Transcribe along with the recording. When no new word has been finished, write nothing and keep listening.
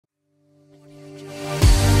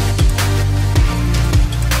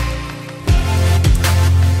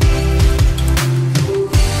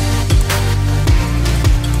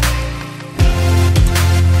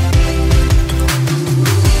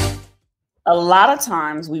a lot of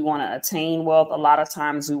times we want to attain wealth. A lot of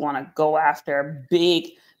times we want to go after big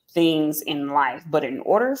things in life. But in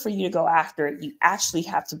order for you to go after it, you actually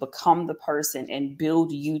have to become the person and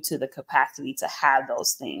build you to the capacity to have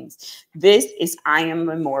those things. This is I Am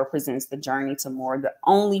and More presents the Journey to More, the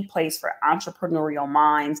only place for entrepreneurial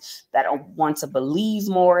minds that want to believe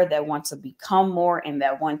more, that want to become more, and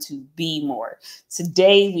that want to be more.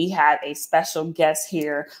 Today, we have a special guest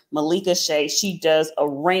here, Malika Shea. She does a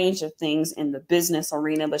range of things in the business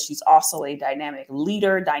arena, but she's also a dynamic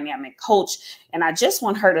leader, dynamic coach. And I just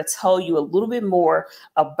want her to tell you a little bit more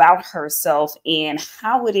about herself and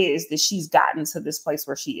how it is that she's gotten to this place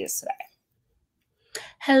where she is today.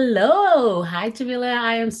 Hello. Hi, Jamila.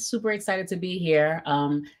 I am super excited to be here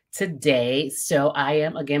today. So I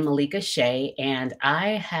am, again, Malika Shea, and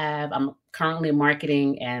I'm currently a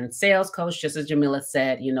marketing and sales coach, just as Jamila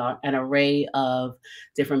said, an array of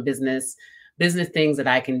different business things that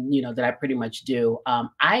I can, that I pretty much do.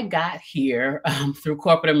 I got here through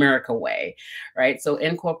corporate America way, right? So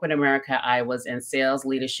in corporate America, I was in sales,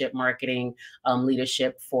 leadership, marketing,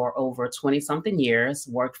 leadership for over 20 something years,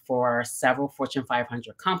 worked for several Fortune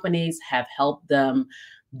 500 companies, have helped them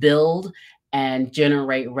build and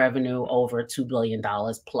generate revenue over $2 billion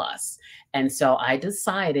plus. And so I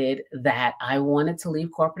decided that I wanted to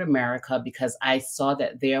leave corporate America because I saw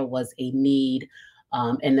that there was a need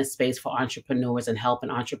in the space for entrepreneurs and helping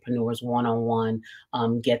entrepreneurs one-on-one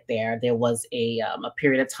get there. There was a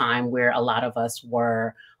period of time where a lot of us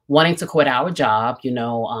were wanting to quit our job. A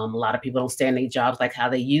lot of people don't stay in their jobs like how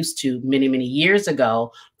they used to many, many years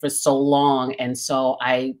ago for so long. And so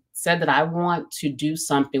I said that I want to do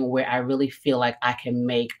something where I really feel like I can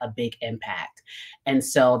make a big impact. And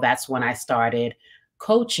so that's when I started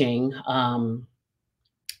coaching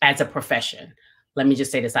as a profession. Let me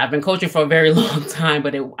just say this. I've been coaching for a very long time,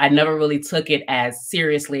 but I never really took it as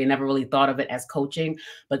seriously and never really thought of it as coaching.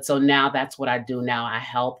 But so now that's what I do now. I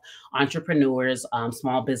help entrepreneurs,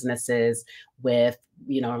 small businesses with,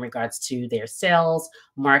 in regards to their sales,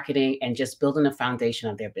 marketing, and just building the foundation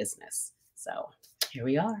of their business. So here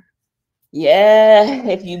we are. Yeah.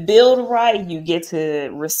 If you build right, you get to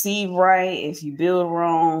receive right. If you build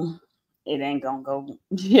wrong, it ain't going to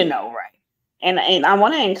go, right. And I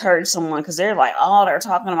want to encourage someone because they're like, oh, they're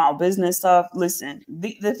talking about business stuff. Listen,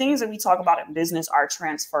 the things that we talk about in business are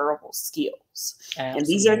transferable skills. Absolutely. And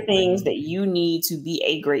these are things that you need to be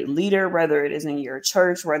a great leader, whether it is in your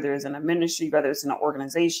church, whether it's in a ministry, whether it's in an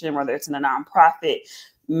organization, whether it's in a nonprofit.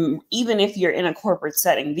 Even if you're in a corporate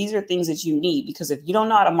setting, these are things that you need, because if you don't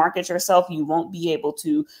know how to market yourself, you won't be able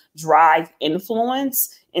to drive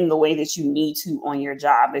influence in the way that you need to on your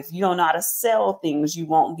job. If you don't know how to sell things, you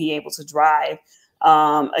won't be able to drive,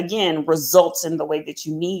 again, results in the way that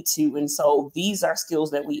you need to. And so these are skills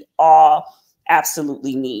that we all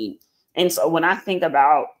absolutely need. And so when I think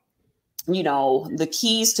about, the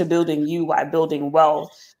keys to building you while building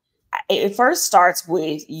wealth, it first starts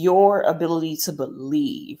with your ability to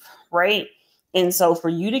believe, right? And so for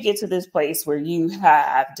you to get to this place where you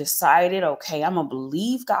have decided, okay, I'm going to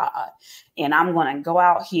believe God and I'm going to go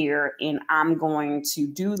out here and I'm going to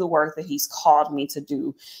do the work that he's called me to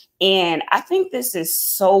do. And I think this is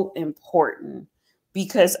so important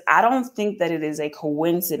because I don't think that it is a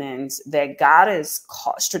coincidence that God is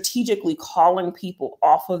strategically calling people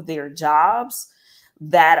off of their jobs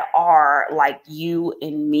that are like you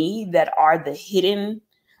and me, that are the hidden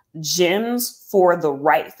gems for the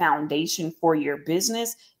right foundation for your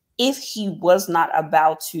business, if he was not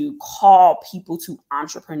about to call people to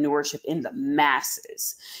entrepreneurship in the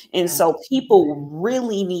masses. And so people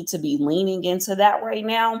really need to be leaning into that right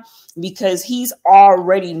now, because he's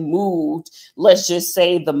already moved, let's just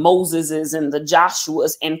say, the Moseses and the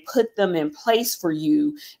Joshuas and put them in place for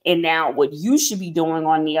you. And now what you should be doing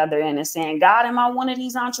on the other end is saying, God, am I one of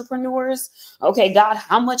these entrepreneurs? Okay, God,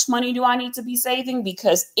 how much money do I need to be saving?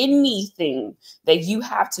 Because anything that you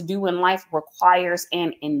have to do in life requires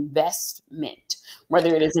an investment,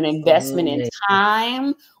 whether it is an investment in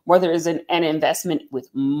time, whether it's an investment with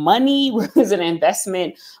money, whether it's an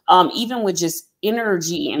investment even with just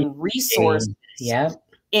energy and resources. Yeah.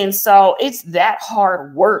 And so it's that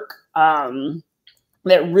hard work that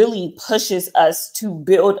really pushes us to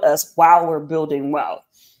build us while we're building wealth.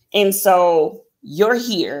 And so you're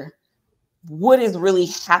here. What is really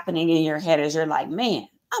happening in your head is you're like, man,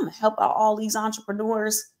 I'm gonna help out all these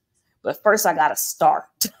entrepreneurs, but first I gotta start.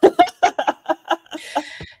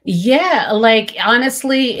 Yeah, like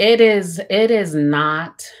honestly, it is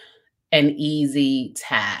not an easy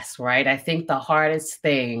task, right? I think the hardest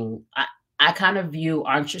thing, I kind of view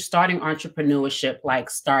starting entrepreneurship like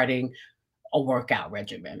starting a workout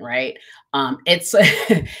regimen, right? It's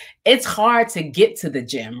it's hard to get to the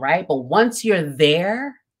gym, right? But once you're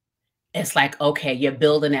there, it's like, okay, you're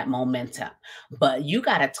building that momentum, but you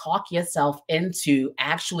got to talk yourself into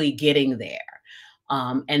actually getting there.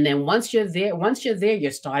 And then once you're there,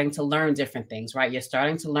 you're starting to learn different things, right? You're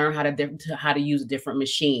starting to learn how to use different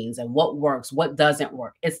machines and what works, what doesn't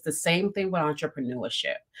work. It's the same thing with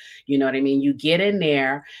entrepreneurship. You know what I mean? You get in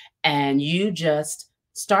there and you just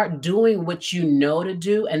start doing what you know to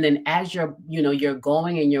do, and then as you're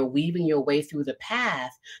going and you're weaving your way through the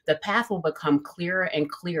path will become clearer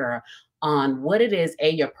and clearer on what it is, A,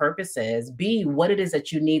 your purpose is, B, what it is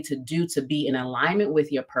that you need to do to be in alignment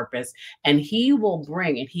with your purpose. And he,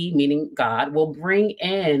 meaning God, will bring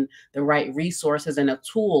in the right resources and the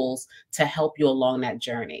tools to help you along that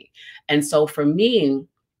journey. And so for me,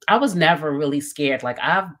 I was never really scared. Like,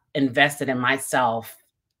 I've invested in myself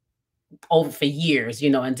over for years,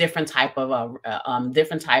 in different type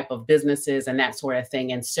of businesses and that sort of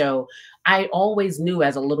thing. And so I always knew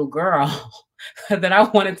as a little girl that I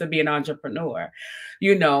wanted to be an entrepreneur,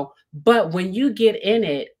 but when you get in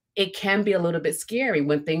it, it can be a little bit scary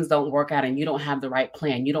when things don't work out and you don't have the right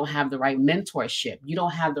plan, you don't have the right mentorship, you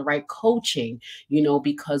don't have the right coaching,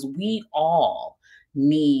 because we all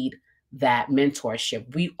need that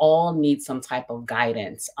mentorship. We all need some type of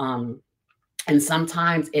guidance. And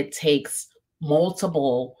sometimes it takes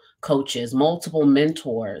multiple coaches, multiple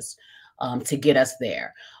mentors to get us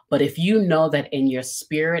there. But if you know that in your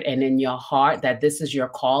spirit and in your heart that this is your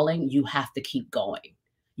calling, you have to keep going.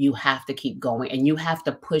 You have to keep going and you have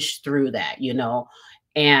to push through that,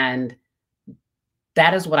 and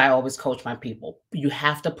that is what I always coach my people. You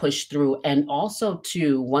have to push through. And also,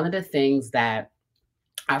 too, one of the things that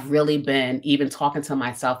I've really been even talking to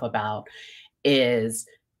myself about is,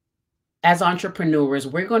 as entrepreneurs,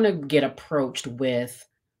 we're going to get approached with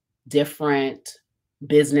different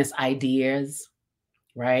business ideas,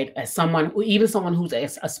 right? As someone who's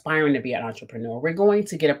aspiring to be an entrepreneur, we're going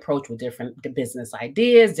to get approached with different business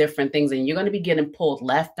ideas, different things, and you're going to be getting pulled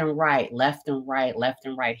left and right, left and right, left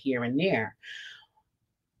and right, here and there.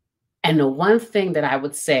 And the one thing that I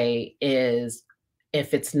would say is,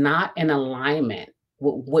 if it's not in alignment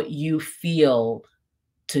with what you feel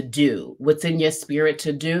to do, what's in your spirit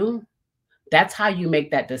to do, that's how you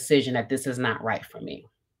make that decision that this is not right for me.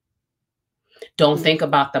 Don't think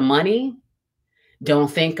about the money.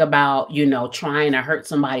 Don't think about, trying to hurt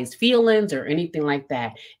somebody's feelings or anything like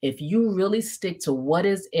that. If you really stick to what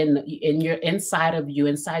is in your inside of you,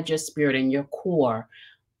 inside your spirit, in your core,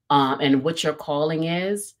 and what your calling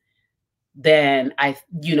is, then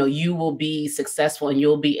you will be successful and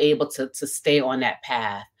you'll be able to stay on that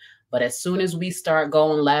path. But as soon as we start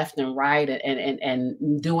going left and right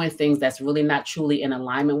and doing things that's really not truly in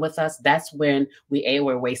alignment with us, that's when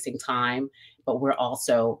we're wasting time, but we're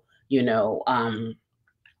also,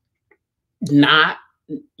 not,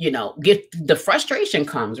 get the frustration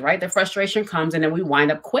comes, right? The frustration comes and then we wind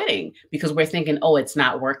up quitting because we're thinking, oh, it's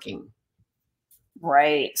not working.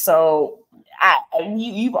 Right. So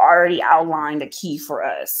you've already outlined a key for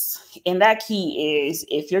us. And that key is,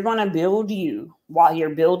 if you're going to build you while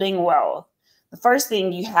you're building wealth, the first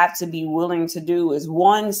thing you have to be willing to do is,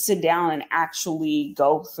 one, sit down and actually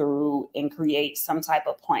go through and create some type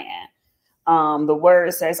of plan. The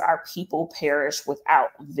word says our people perish without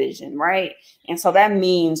vision, right? And so that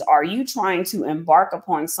means, are you trying to embark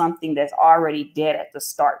upon something that's already dead at the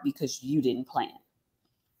start because you didn't plan?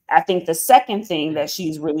 I think the second thing that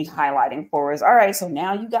she's really highlighting for is, all right, so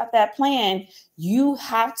now you got that plan. You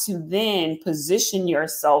have to then position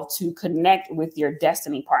yourself to connect with your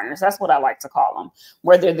destiny partners. That's what I like to call them,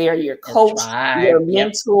 whether they're your coach, your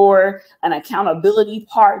mentor, an accountability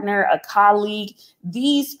partner, a colleague.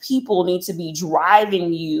 These people need to be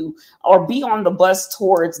driving you or be on the bus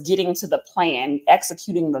towards getting to the plan,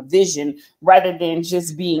 executing the vision, rather than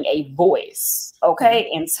just being a voice, okay,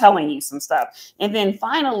 and telling you some stuff. And then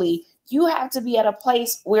finally, you have to be at a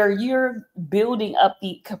place where you're building up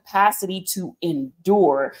the capacity to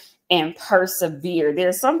endure and persevere.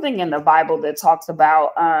 There's something in the Bible that talks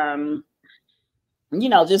about,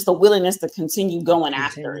 just the willingness to continue going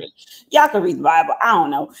after it. Y'all can read the Bible. I don't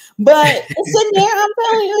know, but it's in there. I'm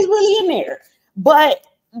telling you, it's really in there. But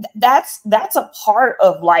that's a part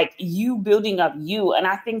of like you building up you. And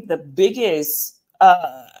I think the biggest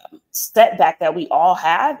setback that we all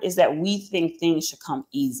have is that we think things should come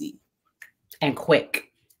easy and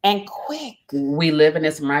quick. We live in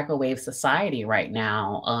this microwave society right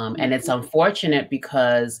now. And it's unfortunate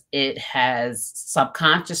because it has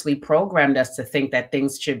subconsciously programmed us to think that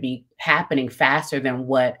things should be happening faster than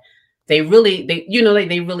what they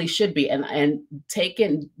really should be. And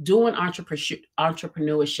doing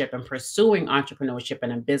entrepreneurship and pursuing entrepreneurship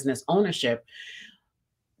and a business ownership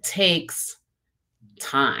takes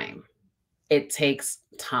time. It takes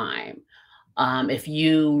time. If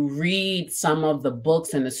you read some of the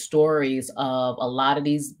books and the stories of a lot of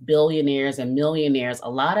these billionaires and millionaires,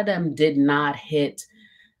 a lot of them did not hit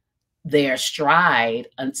their stride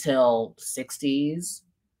until 60s,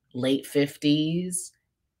 late 50s,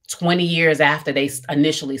 20 years after they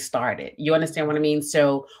initially started. You understand what I mean?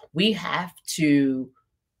 So we have to,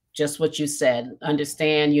 just what you said,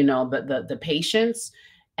 understand, the patience,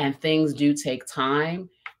 and things do take time,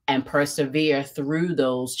 and persevere through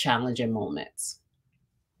those challenging moments.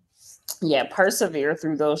 Yeah, persevere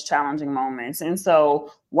through those challenging moments. And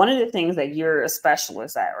so one of the things that you're a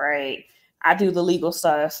specialist at, right? I do the legal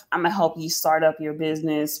stuff. I'm going to help you start up your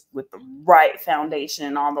business with the right foundation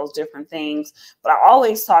and all those different things. But I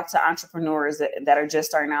always talk to entrepreneurs that are just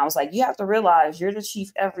starting out. I was like, you have to realize you're the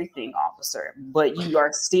chief everything officer, but you are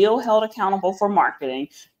still held accountable for marketing.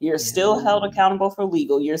 You're still held accountable for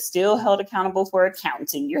legal. You're still held accountable for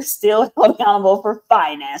accounting. You're still held accountable for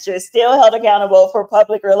finance. You're still held accountable for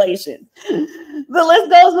public relations. The list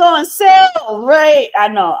goes on. Sales, right? I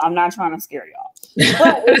know. I'm not trying to scare y'all.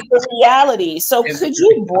 But it's the reality. So could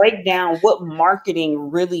you break down what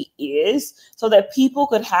marketing really is so that people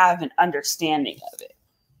could have an understanding of it?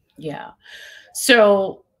 Yeah.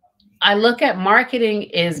 So I look at marketing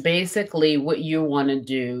is basically what you want to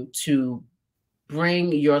do to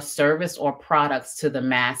bring your service or products to the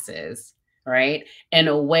masses, right? In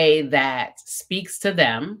a way that speaks to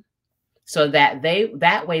them, so that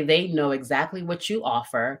way they know exactly what you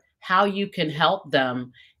offer, how you can help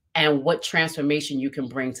them, and what transformation you can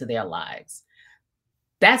bring to their lives.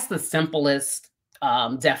 That's the simplest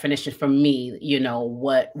definition for me,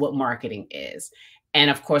 what marketing is.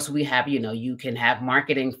 And of course we have, you can have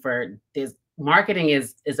marketing for this. Marketing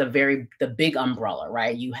is the big umbrella,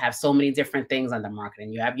 right? You have so many different things under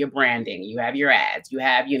marketing. You have your branding, you have your ads, you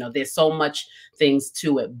have, there's so much things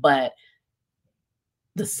to it. But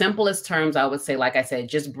the simplest terms, I would say, like I said,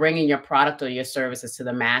 just bringing your product or your services to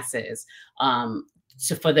the masses,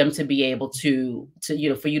 for them to be able to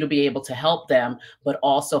for you to be able to help them, but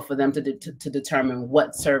also for them to determine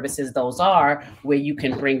what services those are, where you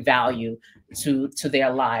can bring value to their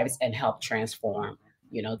lives and help transform,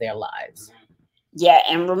 their lives. Yeah,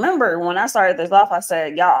 and remember, when I started this off, I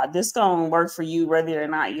said, y'all, this gonna work for you whether or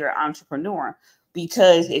not you're an entrepreneur.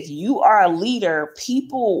 Because if you are a leader,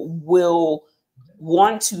 people will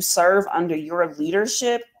want to serve under your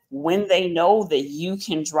leadership when they know that you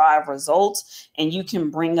can drive results and you can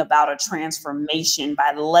bring about a transformation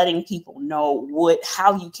by letting people know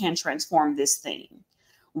how you can transform this thing,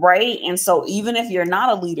 right? And so even if you're not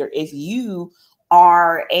a leader, if you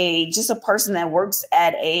are just a person that works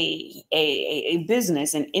at a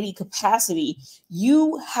business in any capacity,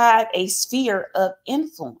 you have a sphere of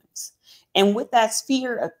influence. And with that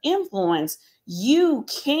sphere of influence, you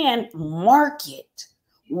can market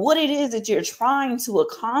what it is that you're trying to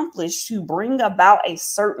accomplish to bring about a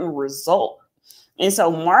certain result. And so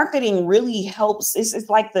marketing really helps. It's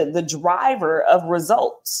like the driver of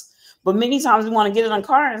results. But many times we want to get in a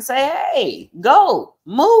car and say, hey, go,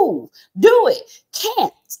 move, do it.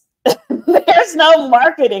 Can't. There's no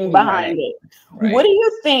marketing behind it. Right. What do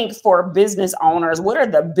you think for business owners? What are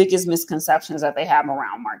the biggest misconceptions that they have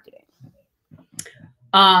around marketing?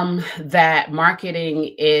 That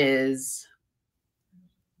marketing is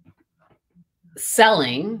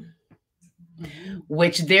selling,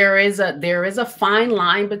 which there is a fine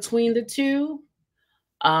line between the two.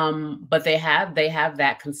 But they have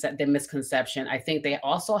the misconception. I think they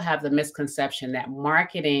also have the misconception that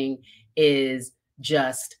marketing is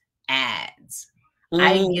just ads.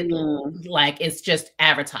 I get like, it's just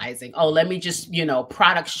advertising. Oh, let me just,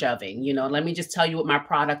 product shoving, let me just tell you what my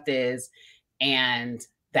product is. And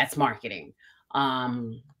that's marketing.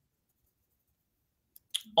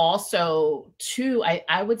 Also, too,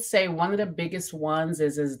 I would say one of the biggest ones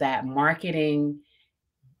is that marketing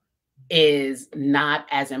is not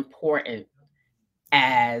as important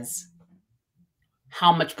as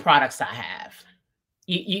how much products I have.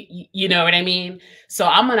 You know what I mean? So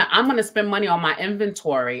I'm gonna spend money on my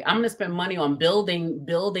inventory. I'm gonna spend money on building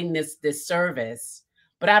this service,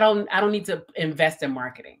 but I don't need to invest in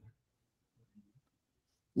marketing.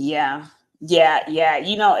 Yeah.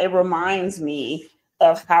 It reminds me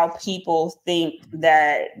of how people think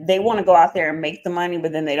that they want to go out there and make the money,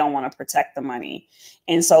 but then they don't want to protect the money.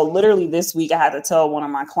 And so literally this week, I had to tell one of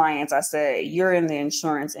my clients, I said, you're in the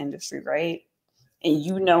insurance industry, right? and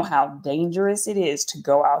you know how dangerous it is to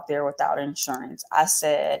go out there without insurance. I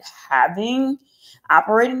said,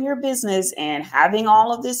 operating your business and having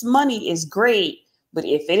all of this money is great. But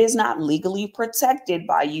if it is not legally protected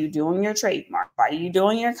by you doing your trademark, by you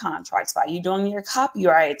doing your contracts, by you doing your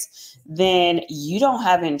copyrights, then you don't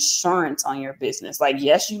have insurance on your business. Like,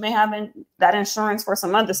 yes, you may have that insurance for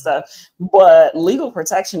some other stuff, but legal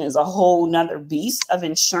protection is a whole nother beast of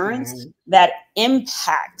insurance that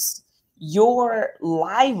impacts your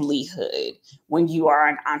livelihood when you are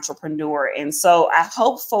an entrepreneur. And so I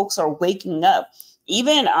hope folks are waking up.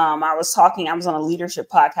 Even I was on a leadership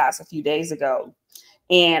podcast a few days ago,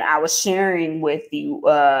 and I was sharing with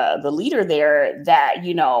the leader there that,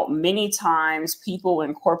 you know, many times people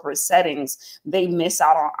in corporate settings, they miss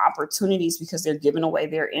out on opportunities because they're giving away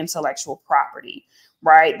their intellectual property,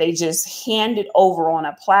 right? They just hand it over on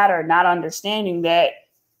a platter, not understanding that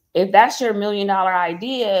if that's your $1 million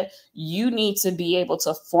idea, you need to be able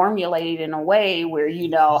to formulate it in a way where, you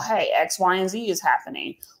know, hey, X, Y, and Z is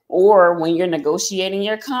happening. Or when you're negotiating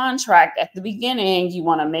your contract at the beginning, you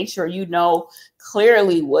want to make sure you know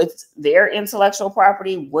clearly what's their intellectual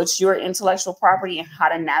property, what's your intellectual property, and how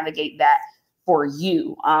to navigate that for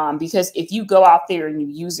you. Because if you go out there and you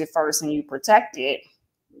use it first and you protect it,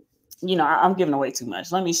 you know, I'm giving away too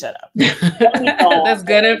much. Let me shut up. That's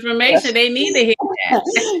good information. They need to hear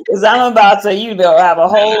that. Because I'm about to, you know, have a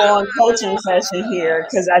whole on coaching session here,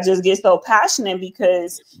 because I just get so passionate,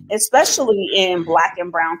 because especially in Black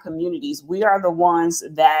and brown communities, we are the ones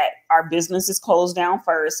that our businesses closed down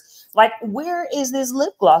first. Like, where is this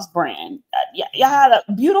lip gloss brand? Y'all had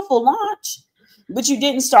a beautiful launch, but you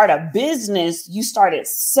didn't start a business. You started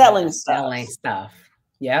selling stuff.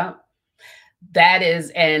 Yeah. That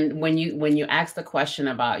is, and when you ask the question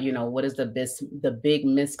about, you know, what is the big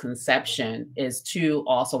misconception is to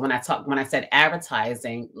also, when I said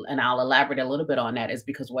advertising, and I'll elaborate a little bit on that, is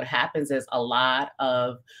because what happens is a lot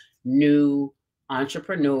of new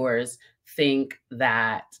entrepreneurs think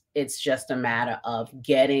that it's just a matter of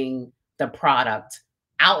getting the product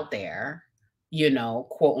out there, you know,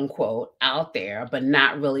 quote unquote, out there, but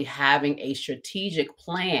not really having a strategic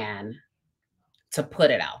plan to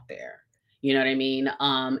put it out there. You know what I mean?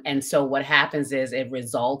 And so what happens is it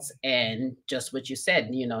results in just what you said,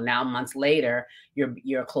 you know, now months later,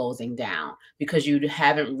 you're closing down because you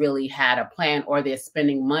haven't really had a plan, or they're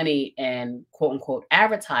spending money in quote unquote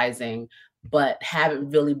advertising, but haven't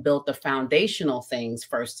really built the foundational things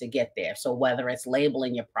first to get there. So whether it's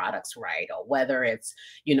labeling your products right, or whether it's,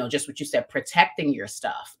 you know, just what you said, protecting your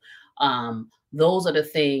stuff. Those are the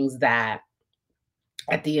things that,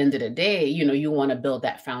 at the end of the day, you know, you want to build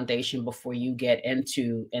that foundation before you get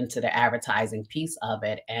into the advertising piece of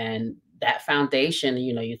it. And that foundation,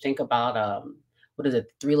 you know, you think about what is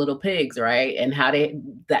it, Three Little Pigs, right? And how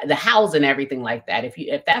the house and everything like that.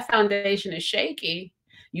 If that foundation is shaky,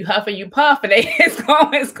 you huff and you puff, and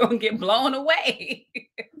it's going to get blown away.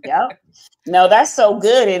 Yep. No, that's so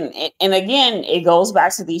good. And again, it goes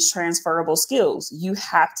back to these transferable skills. You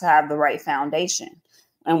have to have the right foundation.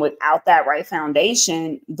 And without that right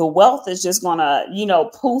foundation, the wealth is just going to, you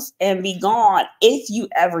know, poof and be gone if you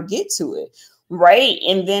ever get to it. Right.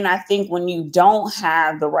 And then I think when you don't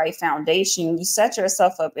have the right foundation, you set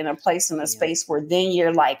yourself up in a place, in a space where then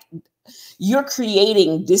you're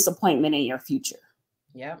creating disappointment in your future.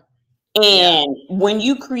 Yeah. And when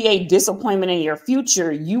you create disappointment in your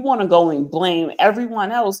future, you want to go and blame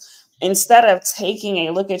everyone else instead of taking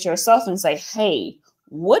a look at yourself and say, hey,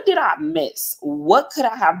 what did I miss? What could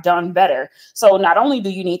I have done better? So not only do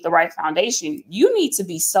you need the right foundation, you need to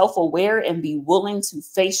be self-aware and be willing to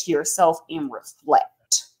face yourself and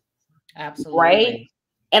reflect. Absolutely. Right?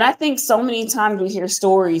 And I think so many times we hear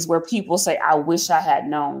stories where people say, I wish I had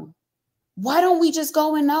known. Why don't we just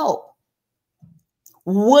go and know?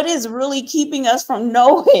 What is really keeping us from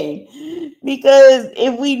knowing? Because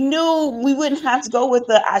if we knew, we wouldn't have to go with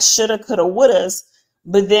the I shoulda, coulda, wouldas.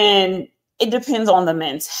 But then it depends on the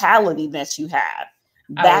mentality that you have.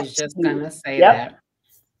 I was just going to say that.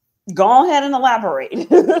 Go ahead and elaborate.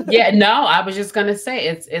 Yeah, no, I was just going to say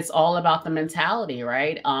it's all about the mentality,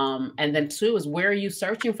 right? And then two is, where are you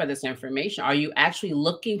searching for this information? Are you actually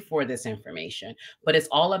looking for this information? But it's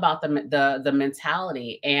all about the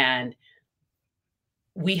mentality, and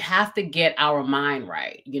we have to get our mind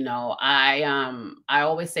right. You know, I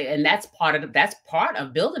always say, and that's part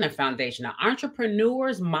of building a foundation. An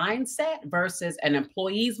entrepreneur's mindset versus an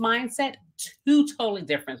employee's mindset, two totally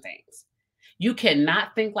different things. You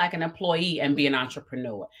cannot think like an employee and be an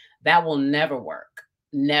entrepreneur. That will never work.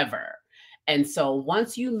 Never. And so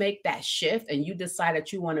once you make that shift and you decide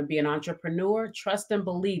that you want to be an entrepreneur, trust and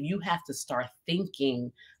believe, you have to start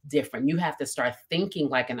thinking different. You have to start thinking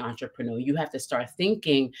like an entrepreneur. You have to start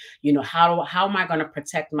thinking, how am I going to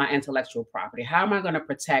protect my intellectual property? How am I going to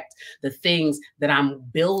protect the things that I'm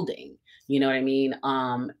building? You know what I mean?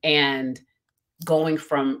 And going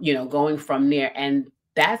from there. And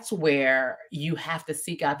that's where you have to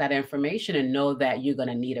seek out that information and know that you're going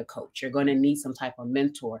to need a coach. You're going to need some type of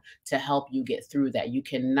mentor to help you get through that. You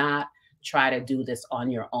cannot try to do this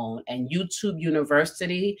on your own. And YouTube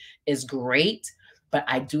University is great, but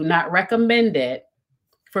I do not recommend it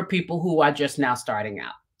for people who are just now starting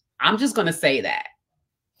out. I'm just going to say that.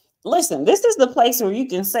 Listen, this is the place where you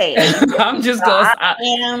can say it. I'm just going to I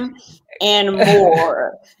am and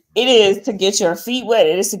more. It is to get your feet wet.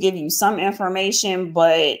 It is to give you some information,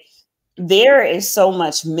 but there is so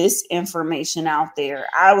much misinformation out there.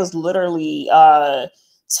 I was literally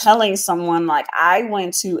telling someone, like, I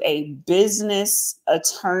went to a business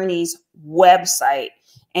attorney's website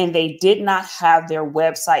and they did not have their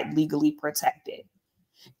website legally protected.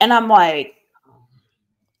 And I'm like,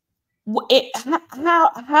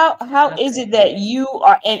 how is it that you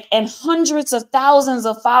are and hundreds of thousands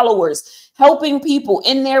of followers helping people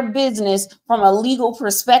in their business from a legal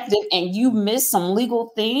perspective, and you miss some legal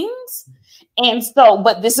things? And so,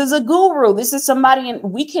 but this is a guru, this is somebody, and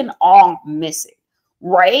we can all miss it,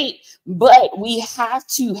 right? But we have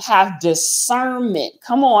to have discernment.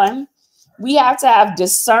 Come on, we have to have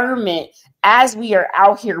discernment as we are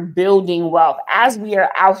out here building wealth, as we are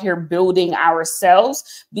out here building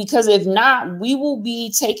ourselves, because if not, we will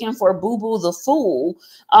be taken for Boo-Boo the Fool,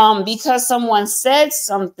 because someone said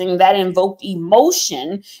something that invoked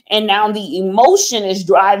emotion, and now the emotion is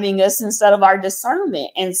driving us instead of our discernment.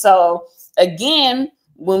 And so again,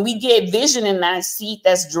 when we get vision in that seat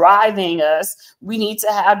that's driving us, we need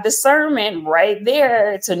to have discernment right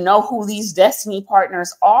there to know who these destiny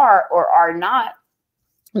partners are or are not,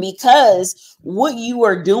 because what you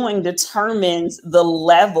are doing determines the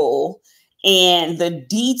level and the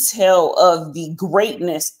detail of the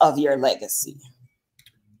greatness of your legacy.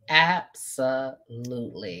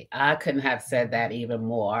 Absolutely. I couldn't have said that even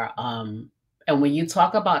more. And when you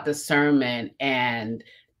talk about discernment and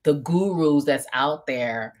the gurus that's out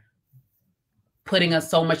there putting us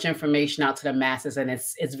so much information out to the masses, and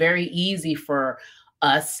it's very easy for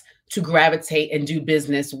us to gravitate and do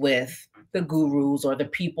business with the gurus or the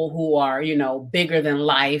people who are, bigger than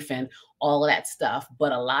life and all of that stuff.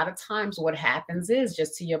 But a lot of times what happens is,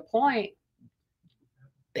 just to your point,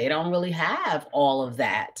 they don't really have all of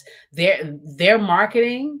that. Their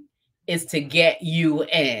marketing is to get you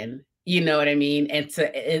in, you know what I mean? And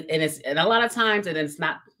a lot of times, and it's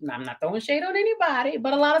not, I'm not throwing shade on anybody,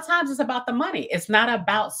 but a lot of times it's about the money. It's not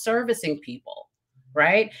about servicing people,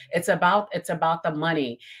 right? It's about the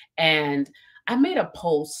money. And I made a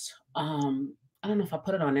post, I don't know if I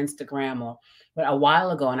put it on Instagram but a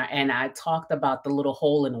while ago, and I talked about the little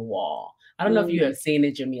hole in the wall. I don't know if you have seen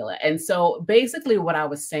it, Jamila. And so basically what I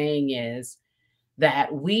was saying is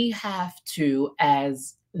that we have to,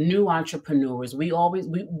 as new entrepreneurs, we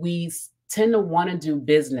tend to want to do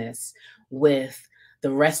business with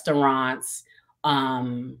the restaurants,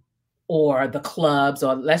 or the clubs,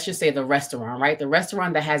 or let's just say the restaurant, right? The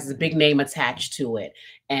restaurant that has a big name attached to it.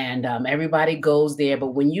 And everybody goes there.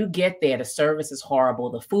 But when you get there, the service is horrible.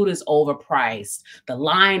 The food is overpriced. The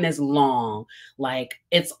line is long. Like,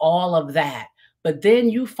 it's all of that. But then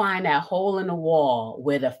you find that hole in the wall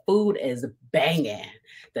where the food is banging.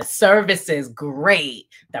 The service is great.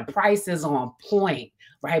 The price is on point.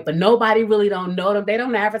 Right. But nobody really don't know them. They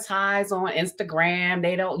don't advertise on Instagram.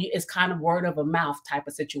 It's kind of word of a mouth type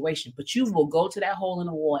of situation. But you will go to that hole in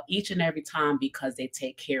the wall each and every time because they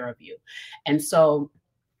take care of you. And so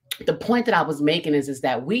the point that I was making is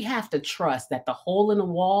that we have to trust that the hole in the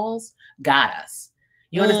walls got us.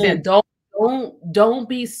 You understand? Don't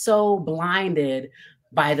be so blinded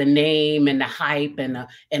by the name and the hype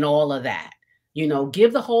and all of that.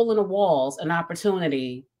 Give the hole in the walls an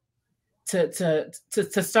opportunity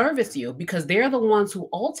to service you, because they're the ones who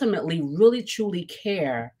ultimately really truly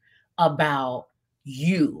care about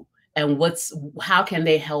you and how can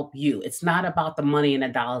they help you. It's not about the money and the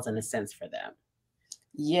dollars and the cents for them.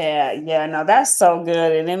 Yeah, no, that's so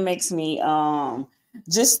good. And it makes me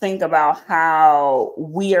just think about how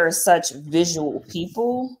we are such visual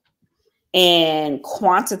people and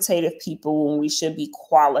quantitative people when we should be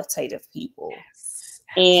qualitative people.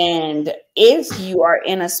 And if you are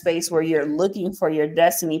in a space where you're looking for your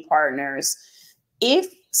destiny partners,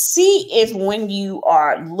 see if when you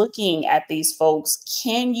are looking at these folks,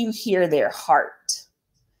 can you hear their heart?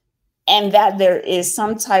 And that there is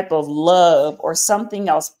some type of love or something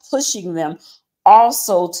else pushing them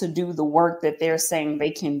also to do the work that they're saying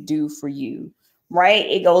they can do for you, right?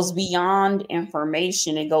 It goes beyond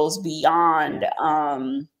information. It goes beyond,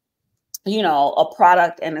 you know, a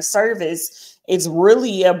product and a service. It's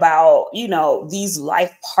really about, you know, these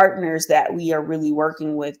life partners that we are really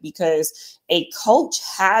working with, because a coach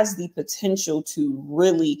has the potential to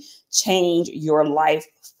really change your life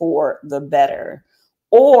for the better,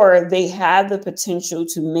 or they have the potential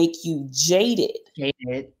to make you jaded.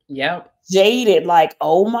 Jaded. Yep. Jaded, like,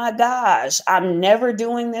 oh my gosh, I'm never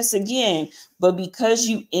doing this again. But because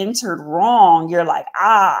you entered wrong, you're like,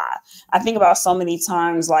 I think about so many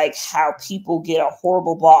times, like how people get a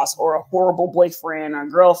horrible boss or a horrible boyfriend or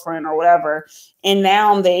girlfriend or whatever, and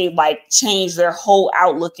now they like change their whole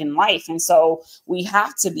outlook in life. And so we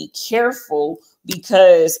have to be careful,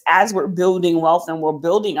 because as we're building wealth and we're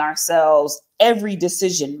building ourselves, every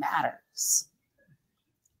decision matters.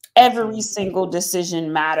 Every single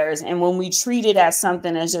decision matters. And when we treat it as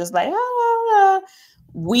something that's just like,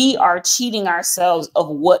 we are cheating ourselves of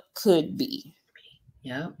what could be.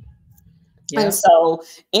 Yeah. And so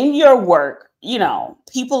in your work, you know,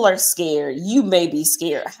 people are scared. You may be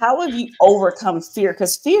scared. How have you overcome fear?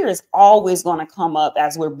 Because fear is always going to come up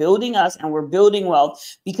as we're building us and we're building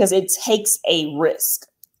wealth, because it takes a risk.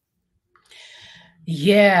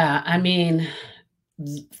 Yeah. I mean,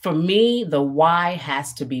 for me, the why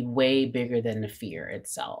has to be way bigger than the fear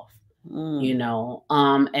itself, you know?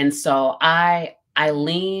 And so I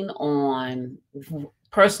lean on,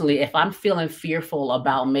 personally, if I'm feeling fearful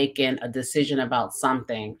about making a decision about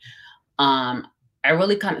something, I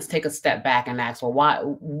really kind of take a step back and ask,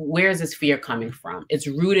 well, where is this fear coming from? It's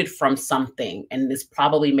rooted from something, and it's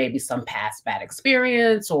probably maybe some past bad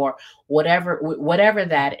experience or whatever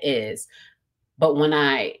that is. But when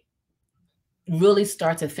I really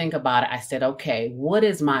start to think about it, I said, okay, what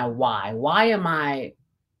is my why? Why am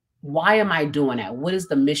I doing that? What is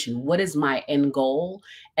the mission? What is my end goal?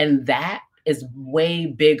 And that is way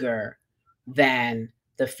bigger than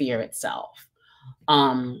the fear itself.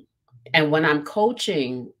 And when I'm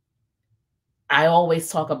coaching, I always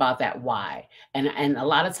talk about that why. And a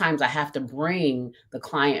lot of times I have to bring the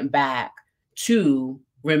client back to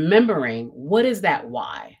remembering, what is that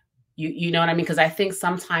why? You know what I mean? Because I think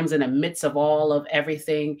sometimes in the midst of all of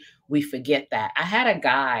everything, we forget that. I had a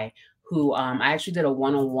guy who I actually did a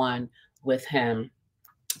one-on-one with him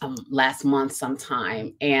last month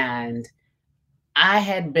sometime. And I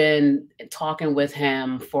had been talking with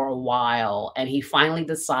him for a while, and he finally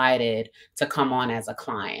decided to come on as a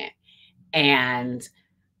client. And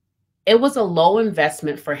it was a low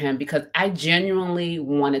investment for him because I genuinely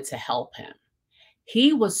wanted to help him.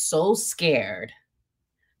 He was so scared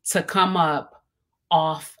to come up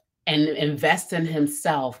off and invest in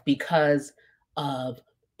himself because of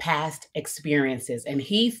past experiences. And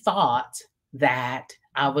he thought that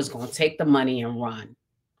I was going to take the money and run.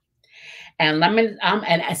 And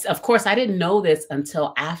of course, I didn't know this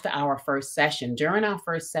until after our first session. During our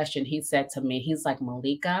first session, he said to me, he's like,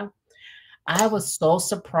 Malika, I was so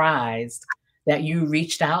surprised that you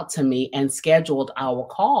reached out to me and scheduled our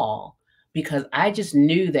call, because I just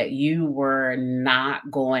knew that you were not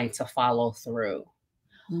going to follow through.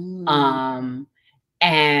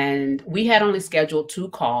 And we had only scheduled 2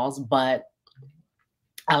 calls, but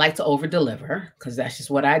I like to over deliver because that's just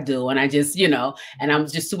what I do. And I just, you know, and I'm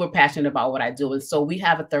just super passionate about what I do. And so we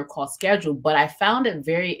have a 3rd call scheduled, but I found it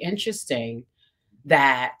very interesting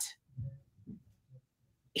that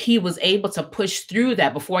he was able to push through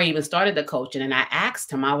that before I even started the coaching. And I asked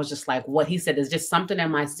him, I was just like, what he said is just something in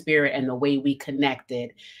my spirit, and the way we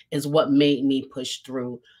connected is what made me push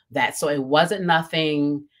through that. So it wasn't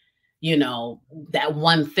nothing, you know, that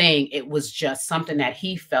one thing. It was just something that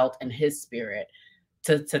he felt in his spirit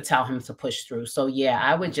to tell him to push through. So yeah,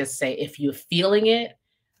 I would just say, if you're feeling it,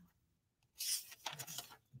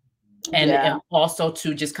 and also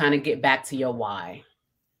to just kind of get back to your why.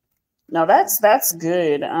 No, that's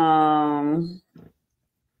good. I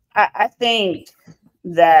think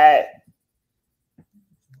that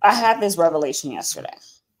I had this revelation yesterday.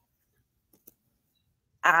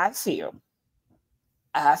 I feel.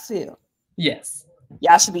 Yes.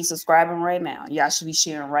 Y'all should be subscribing right now. Y'all should be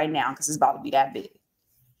sharing right now, because it's about to be that big.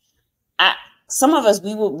 Some of us,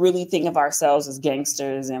 we would really think of ourselves as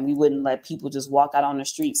gangsters, and we wouldn't let people just walk out on the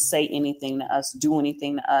street, say anything to us, do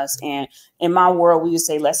anything to us. And in my world, we would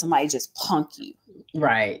say, let somebody just punk you.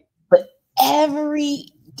 Right. But every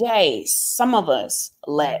day, some of us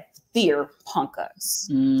let fear punk us.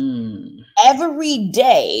 Every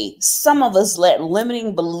day, some of us let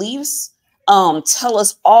limiting beliefs tell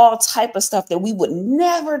us all type of stuff that we would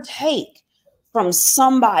never take from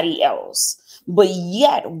somebody else. But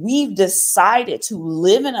yet we've decided to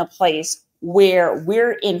live in a place where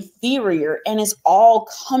we're inferior, and it's all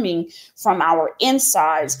coming from our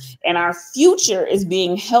insides, and our future is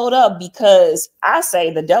being held up because I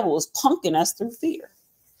say the devil is punking us through fear.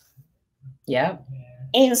 Yeah.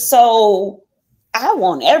 And so I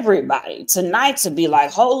want everybody tonight to be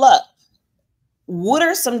like, hold up. What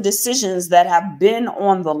are some decisions that have been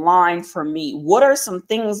on the line for me? What are some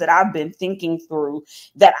things that I've been thinking through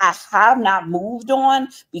that I have not moved on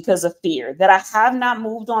because of fear, that I have not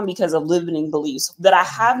moved on because of limiting beliefs, that I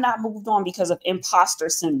have not moved on because of imposter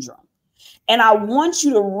syndrome? And I want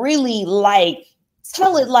you to really like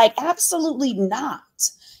tell it like, absolutely not.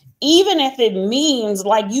 Even if it means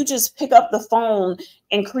like you just pick up the phone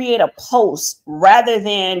and create a post rather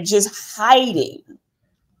than just hiding.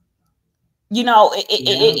 You know,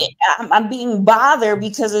 I'm being bothered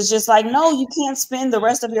because it's just like, no, you can't spend the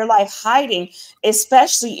rest of your life hiding,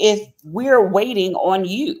 especially if we're waiting on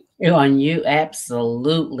you. On you,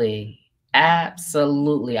 absolutely.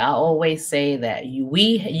 Absolutely. I always say that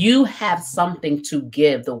you have something to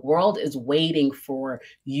give. The world is waiting for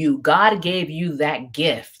you. God gave you that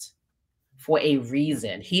gift for a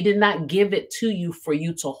reason. He did not give it to you for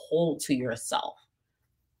you to hold to yourself.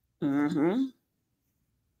 Mm-hmm.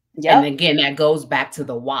 Yep. And again, that goes back to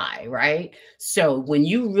the why, right? So when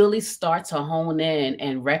you really start to hone in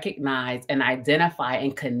and recognize and identify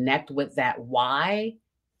and connect with that why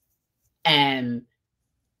and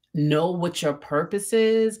know what your purpose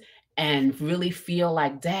is and really feel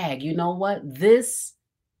like, dag, you know what? This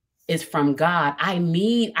is from God. I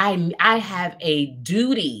have a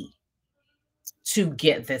duty to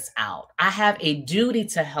get this out. I have a duty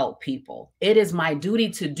to help people. It is my duty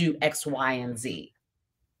to do X, Y, and Z.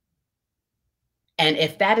 And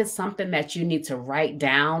if that is something that you need to write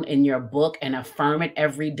down in your book and affirm it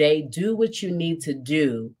every day, do what you need to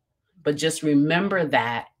do. But just remember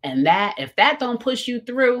that. And that if that don't push you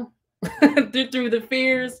through through the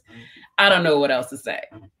fears, I don't know what else to say.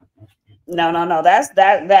 No. That's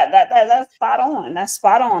spot on. That's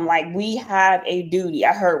spot on. Like, we have a duty.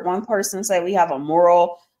 I heard one person say we have a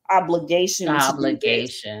moral obligation.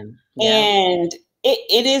 Yeah. And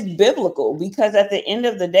it is biblical, because at the end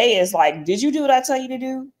of the day, it's like, did you do what I tell you to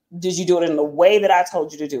do? Did you do it in the way that I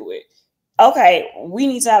told you to do it? Okay, we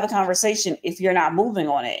need to have a conversation if you're not moving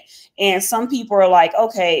on it. And some people are like,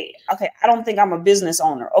 okay, I don't think I'm a business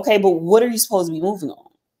owner. Okay, but what are you supposed to be moving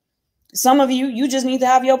on? Some of you just need to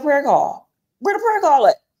have your prayer call. Where the prayer call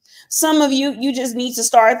at? Some of you just need to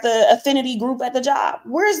start the affinity group at the job.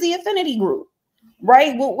 Where's the affinity group?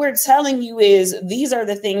 Right? What we're telling you is these are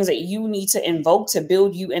the things that you need to invoke to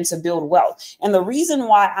build you and to build wealth. And the reason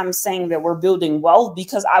why I'm saying that we're building wealth,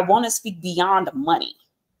 because I want to speak beyond money.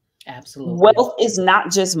 Absolutely. Wealth is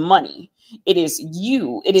not just money. It is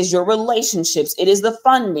you. It is your relationships. It is the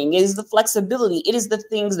funding. It is the flexibility. It is the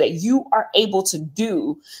things that you are able to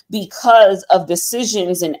do because of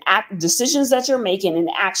decisions that you're making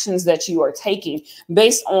and actions that you are taking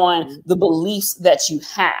based on the beliefs that you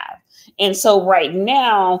have. And so right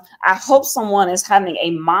now, I hope someone is having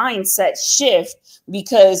a mindset shift,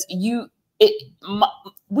 because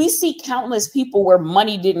we see countless people where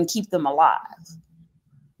money didn't keep them alive.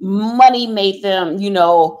 Money made them,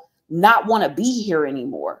 not want to be here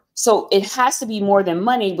anymore. So it has to be more than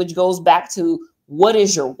money, which goes back to, what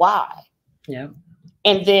is your why? Yeah.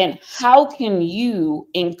 And then how can you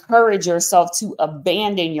encourage yourself to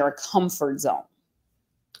abandon your comfort zone?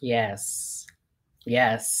 Yes.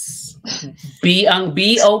 Be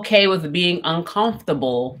okay with being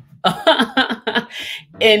uncomfortable. And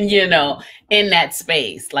in that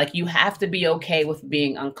space, like, you have to be okay with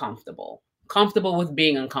being comfortable with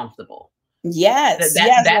being uncomfortable. Yes.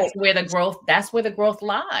 That's where the growth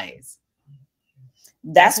lies.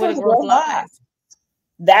 That's where the growth lies.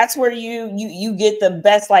 That's where you get the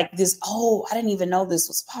best, like this. Oh, I didn't even know this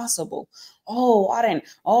was possible. Oh, I didn't.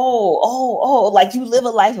 Oh, like, you live a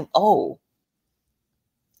life of,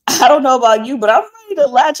 I don't know about you, but I'm ready to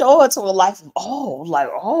latch on to a life of, like,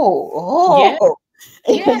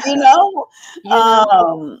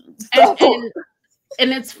 Yeah.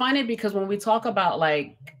 And it's funny because when we talk about,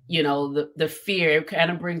 like, the fear, it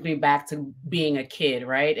kind of brings me back to being a kid,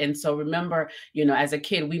 right? And so remember, as a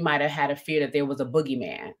kid, we might have had a fear that there was a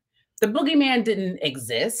boogeyman. The boogeyman didn't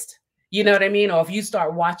exist. You know what I mean? Or if you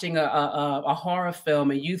start watching a horror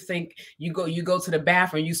film and you think you go to the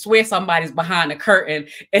bathroom, you swear somebody's behind the curtain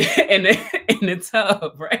in the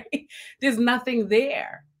tub, right? There's nothing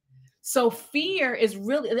there. So fear is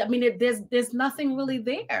really, there's nothing really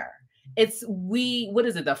there. It's what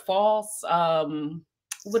is it? The false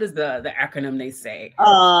what is the acronym they say?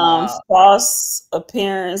 False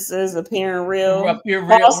appearances appearing real. Appear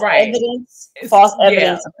real, False right? evidence. It's, False yeah,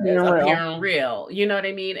 evidence it's appearing real. appearing real. You know what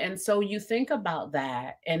I mean? And so you think about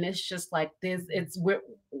that, and it's just like this.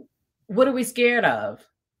 What are we scared of?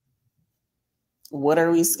 What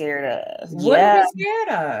are we scared of? What are Yeah. we scared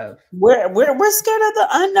of? We're scared of the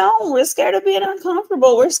unknown. We're scared of being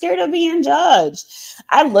uncomfortable. We're scared of being judged.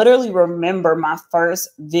 I literally remember my first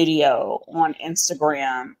video on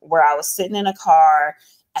Instagram where I was sitting in a car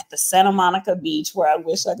at the Santa Monica beach, where I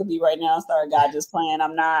wish I could be right now. Sorry, God, just playing.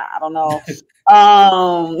 I'm not. I don't know.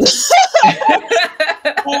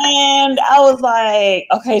 And I was like,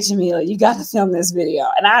 okay, Jamila, you got to film this video.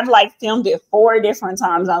 And I'd like filmed it 4 different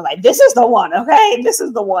times. I was like, this is the one. Okay, this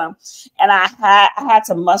is the one. And I had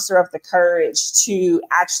to muster up the courage to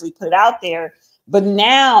actually put it out there. But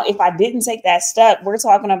now, if I didn't take that step, we're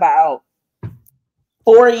talking about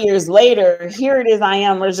 4 years later, here it is. I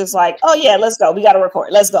am. We're just like, oh yeah, let's go. We got to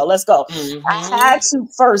record. Let's go. Let's go. Mm-hmm. I had to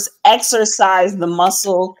first exercise the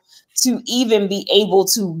muscle to even be able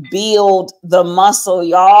to build the muscle,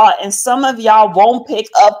 y'all. And some of y'all won't pick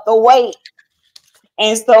up the weight.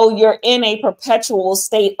 And so you're in a perpetual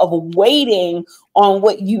state of waiting on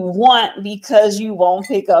what you want because you won't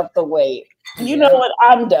pick up the weight. You know what?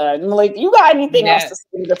 I'm done. Like, you got anything else to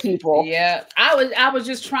say to people? Yeah, I was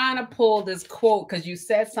just trying to pull this quote because you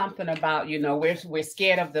said something about, you know, we're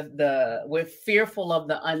scared of we're fearful of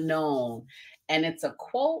the unknown. And it's a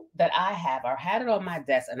quote that I had it on my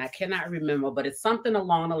desk and I cannot remember, but it's something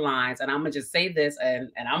along the lines. And I'm gonna just say this, and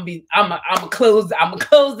I'm gonna close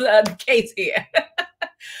the case here.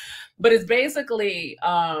 But it's basically,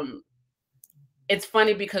 it's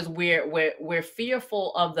funny because we're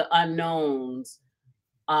fearful of the unknowns.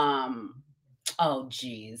 Oh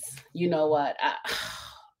geez, you know what?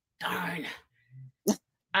 Darn.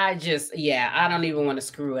 I don't even want to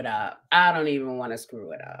screw it up.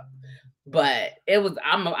 But it was,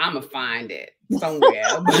 I'm gonna find it somewhere.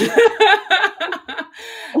 I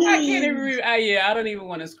can't even. I don't even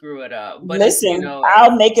want to screw it up. But listen,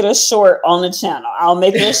 I'll make it a short on the channel. I'll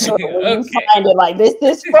make it a short when you find it. Like, this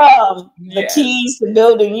is from the keys to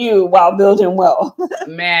building you while building wealth.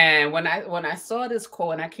 Man, when I saw this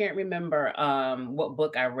quote, and I can't remember what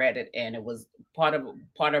book I read it in. It was part of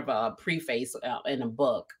a preface in a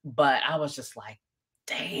book, but I was just like,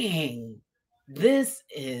 dang, this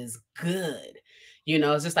is good. You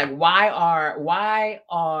know, it's just like, why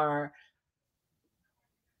are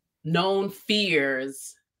known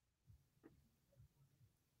fears?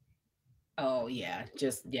 Oh yeah,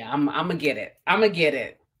 I'm gonna get it.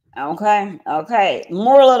 Okay.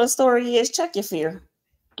 Moral of the story is check your fear.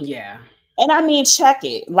 Yeah. And I mean, check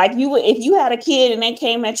it. Like, you would, if you had a kid and they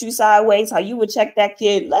came at you sideways, how you would check that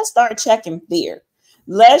kid. Let's start checking fear.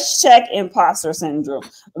 Let's check imposter syndrome.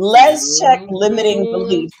 Let's check limiting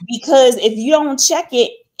beliefs. Because if you don't check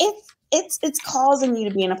it, it's causing you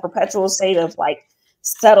to be in a perpetual state of like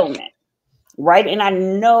settlement. Right. And I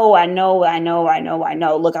know.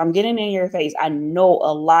 Look, I'm getting in your face. I know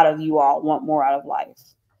a lot of you all want more out of life.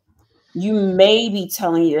 You may be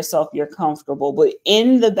telling yourself you're comfortable, but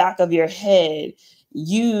in the back of your head,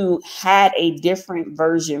 you had a different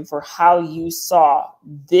version for how you saw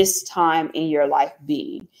this time in your life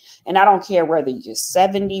being. And I don't care whether you're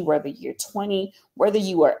 70, whether you're 20, whether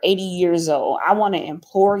you are 80 years old. I want to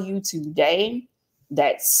implore you today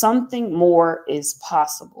that something more is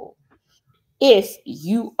possible if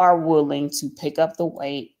you are willing to pick up the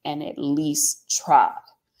weight and at least try.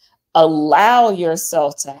 Allow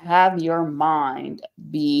yourself to have your mind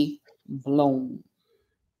be blown.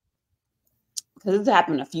 Because it's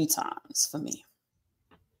happened a few times for me.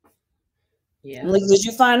 Yeah. Like, did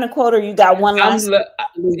you find the quote, or you got one last?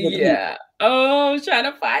 Yeah. Oh, I'm trying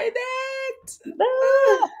to find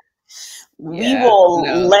it. We will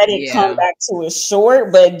let it come back to a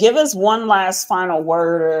short, but give us one last final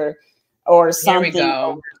word or something. Here we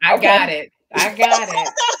go. I got it.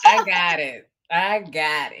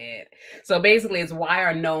 So basically, it's why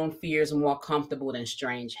are known fears more comfortable than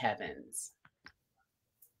strange heavens?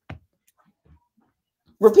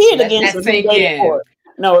 Repeat it again. So sink in.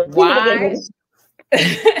 No, why?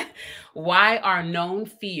 Why are known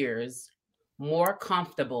fears more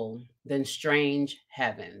comfortable than strange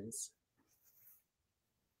heavens?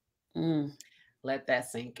 Let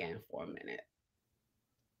that sink in for a minute.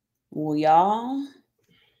 Well, y'all,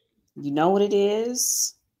 you know what it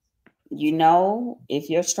is. You know, if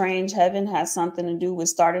your strange heaven has something to do with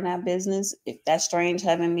starting that business, if that strange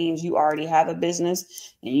heaven means you already have a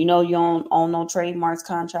business and you know you don't own no trademarks,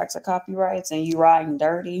 contracts, or copyrights, and you riding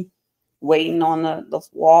dirty, waiting on the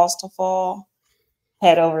walls to fall,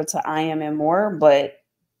 head over to I Am and More. But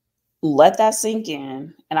let that sink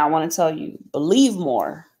in. And I want to tell you, believe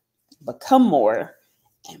more, become more,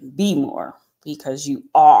 and be more, because you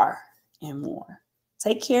are and more.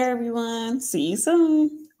 Take care, everyone. See you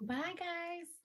soon. Bye, guys.